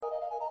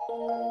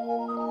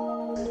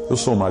Eu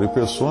sou Mário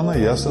Persona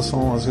e essas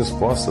são as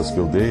respostas que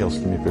eu dei aos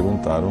que me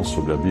perguntaram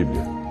sobre a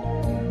Bíblia.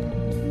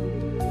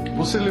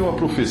 Você leu a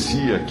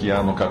profecia que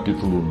há no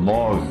capítulo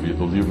 9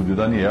 do livro de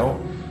Daniel,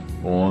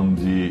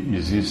 onde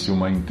existe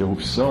uma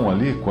interrupção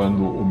ali,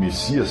 quando o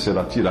Messias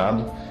será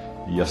tirado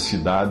e a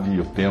cidade e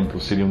o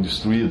templo seriam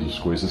destruídos,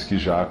 coisas que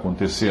já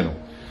aconteceram.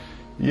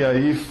 E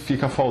aí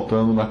fica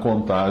faltando na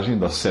contagem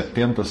das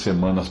 70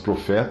 semanas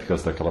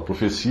proféticas daquela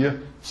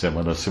profecia,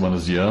 semanas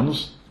de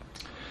anos,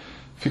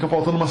 fica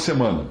faltando uma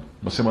semana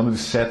de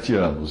 7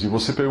 anos. E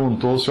você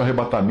perguntou se o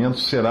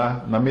arrebatamento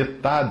será na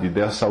metade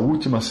dessa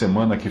última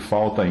semana que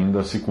falta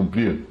ainda se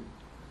cumprir,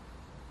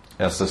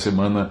 essa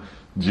semana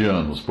de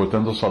anos.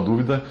 Portanto, a sua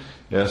dúvida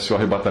é se o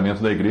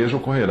arrebatamento da igreja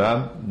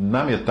ocorrerá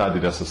na metade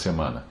dessa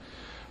semana.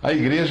 A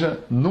igreja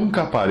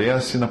nunca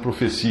aparece na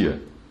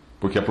profecia,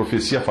 porque a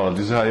profecia fala de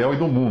Israel e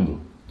do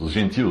mundo, dos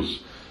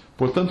gentios.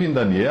 Portanto, em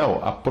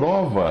Daniel, a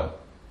prova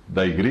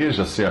da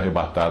igreja ser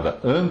arrebatada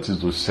antes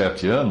dos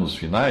 7 anos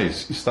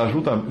finais está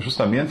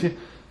justamente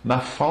na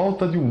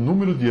falta de um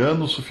número de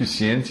anos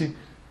suficiente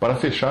para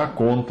fechar a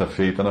conta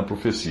feita na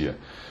profecia.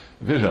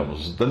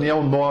 Vejamos,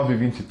 Daniel 9,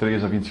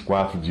 23 a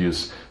 24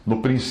 diz: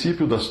 No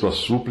princípio das tuas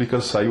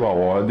súplicas saiu a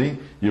ordem,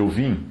 e eu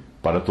vim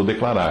para te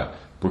declarar,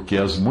 porque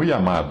és muito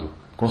amado.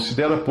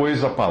 Considera,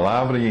 pois, a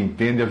palavra e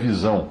entende a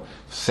visão.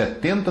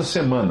 70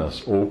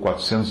 semanas, ou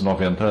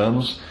 490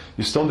 anos,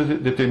 estão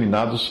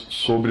determinados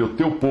sobre o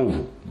teu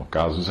povo, no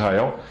caso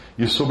Israel,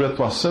 e sobre a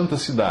tua santa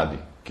cidade,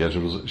 que é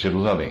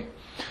Jerusalém.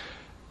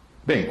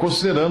 Bem,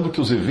 considerando que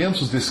os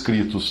eventos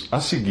descritos a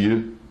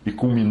seguir, e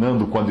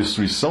culminando com a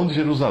destruição de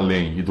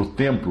Jerusalém e do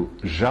templo,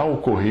 já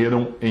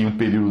ocorreram em um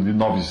período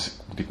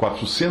de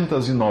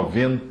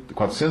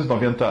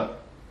 490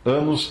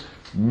 anos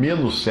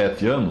menos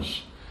 7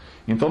 anos,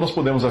 então nós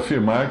podemos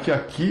afirmar que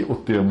aqui o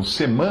termo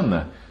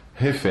semana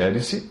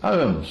refere-se a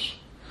anos.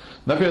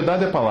 Na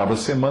verdade, a palavra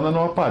semana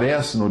não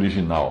aparece no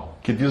original,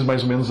 que diz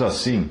mais ou menos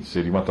assim,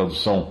 seria uma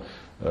tradução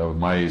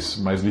mais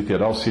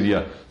literal,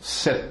 seria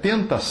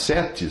 70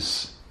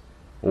 setes,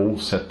 ou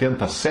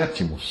 70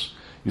 sétimos,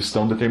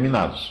 estão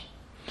determinados.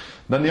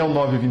 Daniel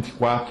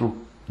 9:24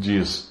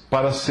 diz: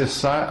 para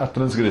cessar a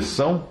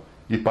transgressão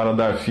e para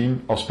dar fim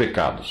aos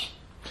pecados.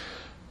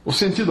 O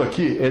sentido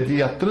aqui é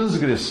de a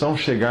transgressão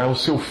chegar ao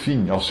seu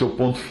fim, ao seu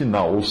ponto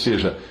final, ou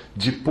seja,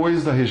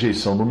 depois da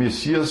rejeição do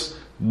Messias,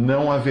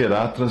 não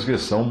haverá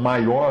transgressão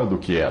maior do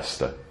que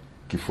esta,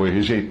 que foi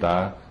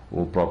rejeitar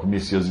o próprio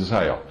Messias de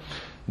Israel.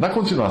 Na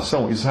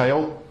continuação,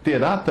 Israel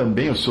terá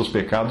também os seus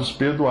pecados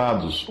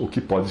perdoados, o que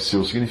pode ser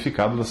o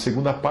significado da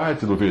segunda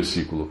parte do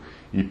versículo,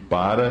 e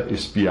para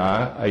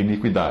expiar a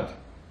iniquidade.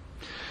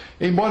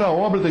 Embora a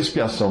obra da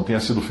expiação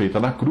tenha sido feita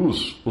na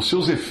cruz, os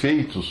seus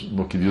efeitos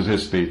no que diz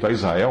respeito a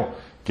Israel,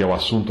 que é o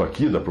assunto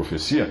aqui da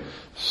profecia,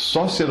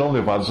 só serão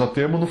levados a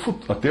termo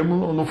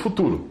no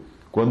futuro,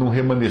 quando um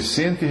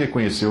remanescente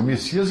reconhecer o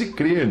Messias e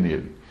crer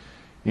nele.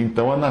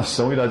 Então a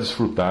nação irá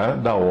desfrutar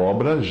da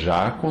obra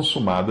já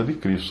consumada de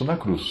Cristo na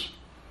cruz.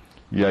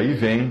 E aí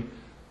vem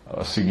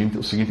o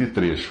seguinte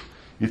trecho: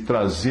 e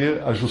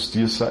trazer a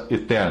justiça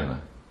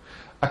eterna.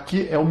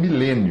 Aqui é o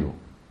milênio,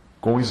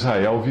 com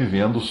Israel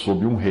vivendo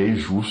sob um rei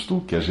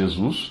justo, que é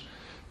Jesus,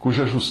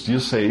 cuja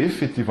justiça é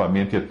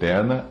efetivamente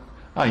eterna,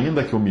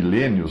 ainda que o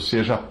milênio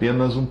seja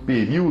apenas um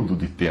período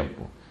de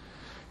tempo.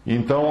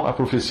 Então a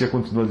profecia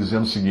continua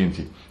dizendo o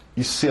seguinte: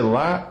 e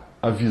selar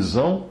a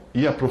visão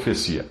e a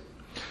profecia.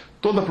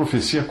 Toda a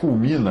profecia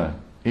culmina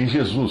em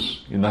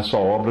Jesus e na sua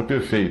obra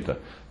perfeita,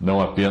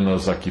 não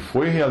apenas a que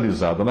foi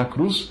realizada na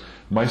cruz,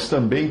 mas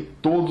também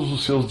todos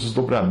os seus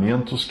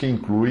desdobramentos que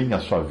incluem a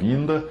sua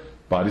vinda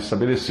para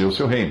estabelecer o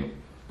seu reino.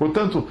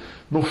 Portanto,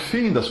 no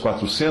fim dos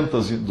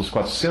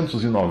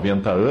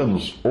 490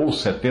 anos, ou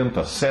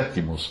 70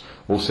 sétimos,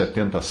 ou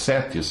 70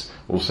 setes,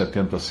 ou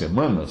 70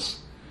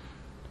 semanas,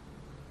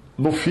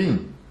 no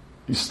fim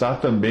está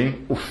também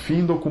o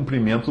fim do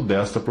cumprimento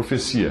desta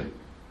profecia,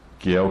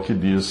 que é o que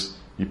diz: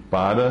 e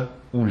para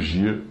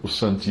ungir o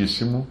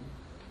Santíssimo,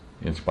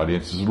 entre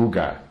parênteses,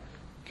 lugar,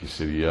 que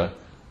seria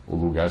o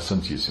lugar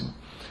santíssimo.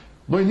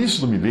 No início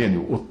do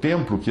milênio, o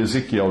templo que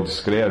Ezequiel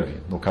descreve,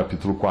 no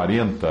capítulo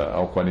 40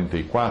 ao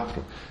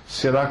 44,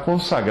 será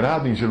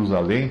consagrado em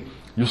Jerusalém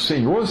e o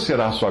Senhor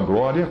será a sua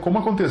glória, como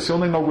aconteceu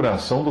na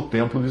inauguração do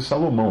templo de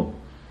Salomão.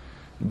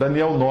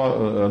 Daniel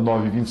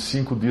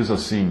 9:25 diz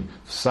assim: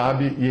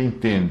 sabe e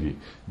entende,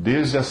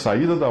 desde a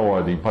saída da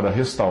ordem para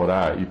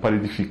restaurar e para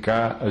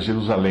edificar a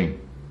Jerusalém.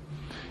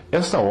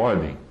 Esta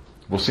ordem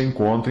você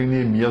encontra em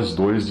Neemias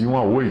 2, de 1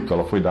 a 8,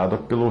 ela foi dada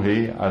pelo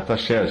rei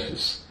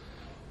Artaxerxes.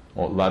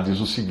 Lá diz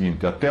o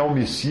seguinte: até o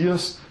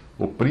Messias,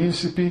 o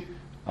príncipe,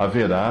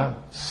 haverá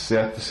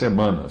 7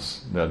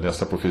 semanas.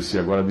 Nesta profecia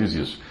agora diz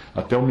isso.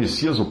 Até o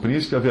Messias, o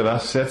príncipe, haverá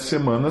 7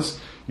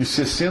 semanas e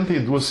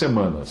 62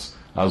 semanas.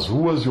 As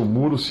ruas e o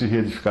muro se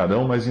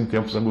reedificarão, mas em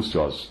tempos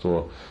angustiosos.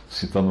 Estou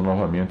citando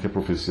novamente a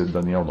profecia de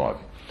Daniel 9.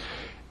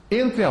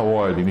 Entre a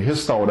ordem de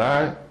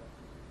restaurar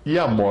e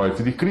a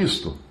morte de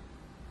Cristo,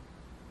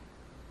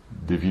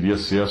 deveria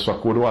ser a sua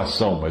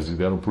coroação, mas lhe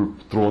deram por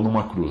trono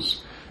uma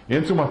cruz.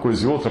 Entre uma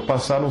coisa e outra,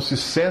 passaram-se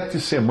 7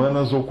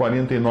 semanas ou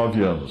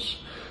 49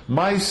 anos,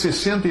 mais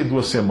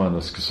 62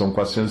 semanas, que são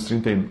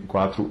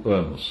 434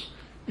 anos.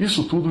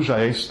 Isso tudo já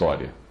é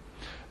história.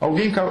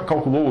 Alguém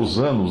calculou os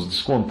anos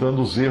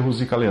descontando os erros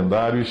de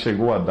calendário e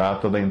chegou à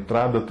data da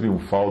entrada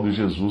triunfal de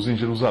Jesus em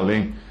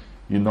Jerusalém,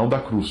 e não da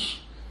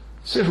cruz.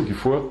 Seja o que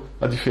for,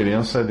 a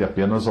diferença é de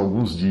apenas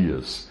alguns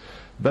dias.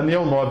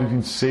 Daniel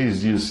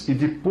 9:26 diz: "E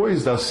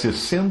depois das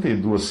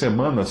 62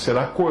 semanas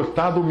será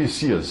cortado o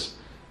Messias,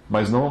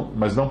 mas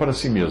não para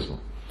si mesmo."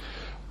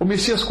 O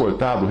Messias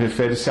cortado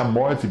refere-se à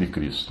morte de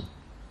Cristo.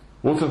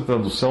 Outra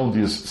tradução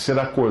diz: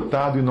 "Será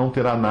cortado e não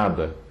terá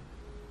nada.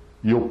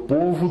 E o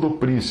povo do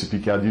príncipe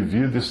que há de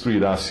vir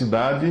destruirá a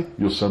cidade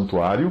e o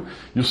santuário,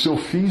 e o seu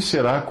fim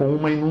será com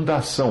uma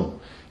inundação.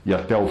 E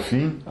até o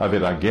fim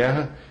haverá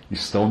guerra,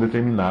 estão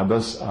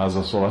determinadas as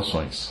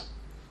assolações."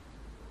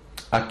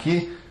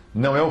 Aqui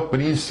não é o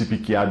príncipe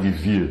que há de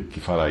vir que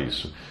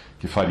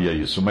faria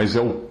isso, mas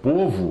é o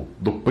povo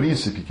do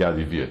príncipe que há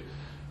de vir,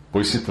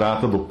 pois se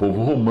trata do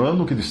povo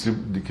romano que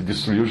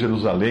destruiu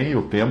Jerusalém e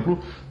o templo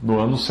no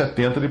ano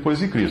 70 depois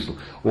de Cristo.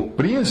 O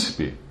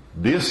príncipe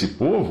desse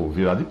povo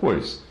virá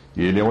depois,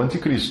 e ele é o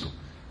anticristo,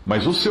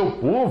 mas o seu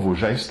povo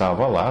já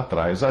estava lá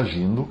atrás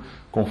agindo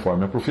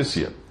conforme a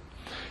profecia.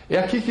 É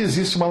aqui que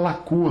existe uma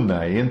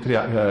lacuna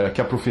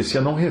que a profecia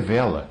não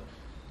revela,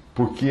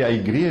 porque a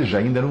igreja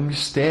ainda era um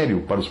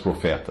mistério para os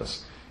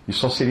profetas, e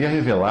só seria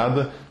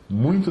revelada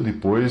muito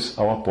depois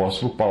ao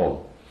apóstolo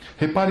Paulo.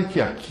 Repare que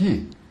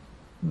aqui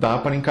dá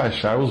para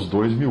encaixar os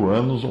 2000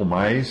 anos ou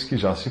mais que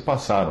já se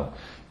passaram,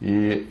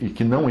 e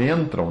que não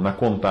entram na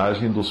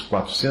contagem dos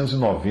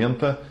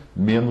 490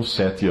 menos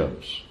 7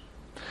 anos.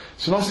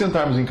 Se nós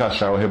tentarmos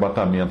encaixar o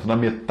arrebatamento na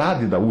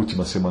metade da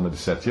última semana de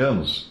 7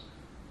 anos,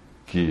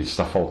 que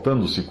está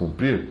faltando se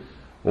cumprir,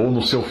 ou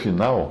no seu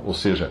final, ou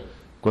seja,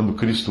 quando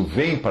Cristo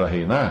vem para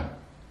reinar,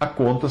 a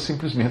conta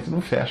simplesmente não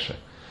fecha.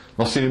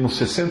 Nós teríamos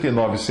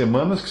 69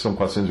 semanas, que são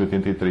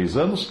 483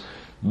 anos,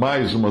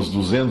 mais umas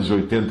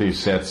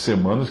 287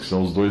 semanas, que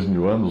são os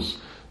 2000 anos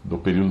do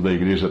período da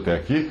igreja até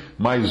aqui,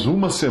 mais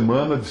uma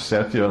semana de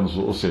 7 anos.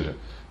 Ou seja,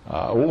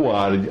 ou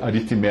a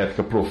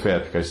aritmética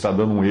profética está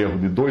dando um erro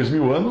de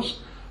 2000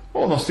 anos,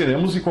 ou nós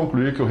teremos de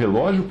concluir que o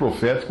relógio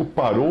profético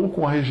parou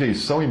com a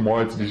rejeição e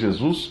morte de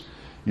Jesus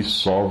e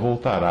só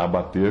voltará a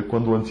bater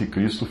quando o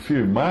anticristo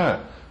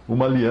firmar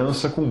uma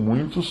aliança com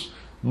muitos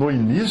no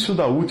início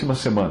da última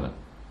semana.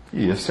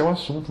 E esse é o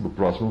assunto do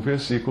próximo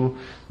versículo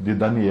de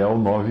Daniel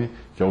 9,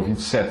 que é o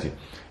 27.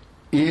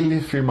 Ele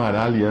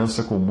firmará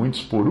aliança com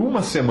muitos por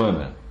uma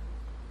semana,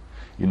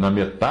 e na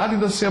metade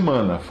da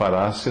semana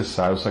fará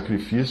cessar o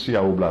sacrifício e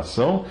a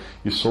oblação,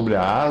 e sobre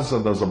a asa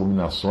das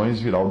abominações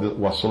virá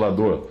o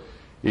assolador,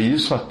 e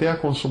isso até a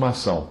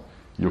consumação,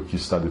 e o que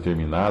está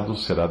determinado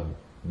será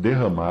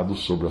derramado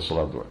sobre o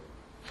assolador.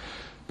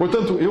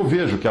 Portanto, eu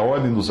vejo que a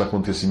ordem dos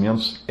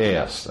acontecimentos é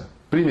esta.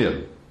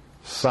 Primeiro,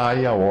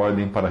 sai a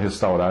ordem para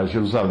restaurar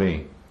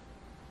Jerusalém.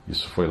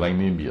 Isso foi lá em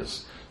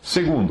Neemias.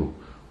 Segundo,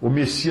 o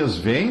Messias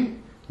vem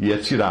e é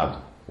tirado,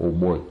 ou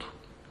morto.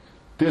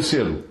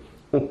 Terceiro,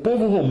 o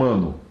povo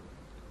romano,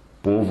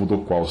 povo do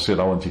qual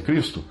será o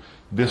anticristo,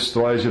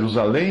 destrói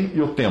Jerusalém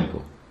e o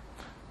templo.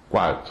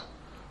 Quarto,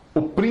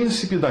 o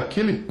príncipe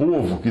daquele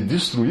povo que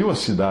destruiu a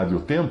cidade e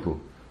o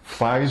templo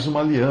faz uma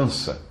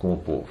aliança com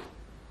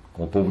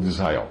o povo de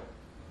Israel.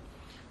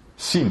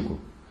 5.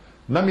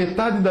 Na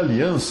metade da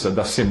aliança,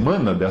 da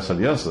semana dessa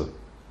aliança,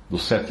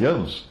 dos 7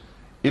 anos,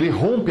 ele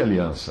rompe a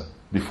aliança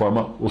de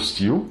forma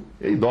hostil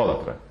e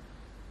idólatra.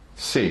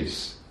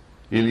 6.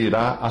 Ele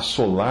irá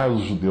assolar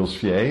os judeus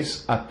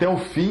fiéis até o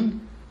fim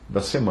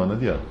da semana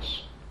de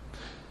anos.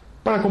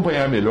 Para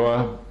acompanhar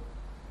melhor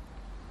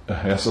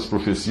essas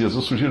profecias,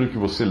 eu sugiro que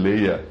você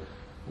leia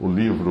o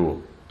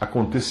livro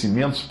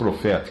Acontecimentos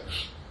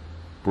Proféticos,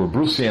 por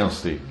Bruce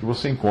Anstey, que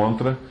você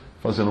encontra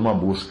fazendo uma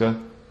busca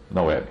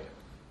na web.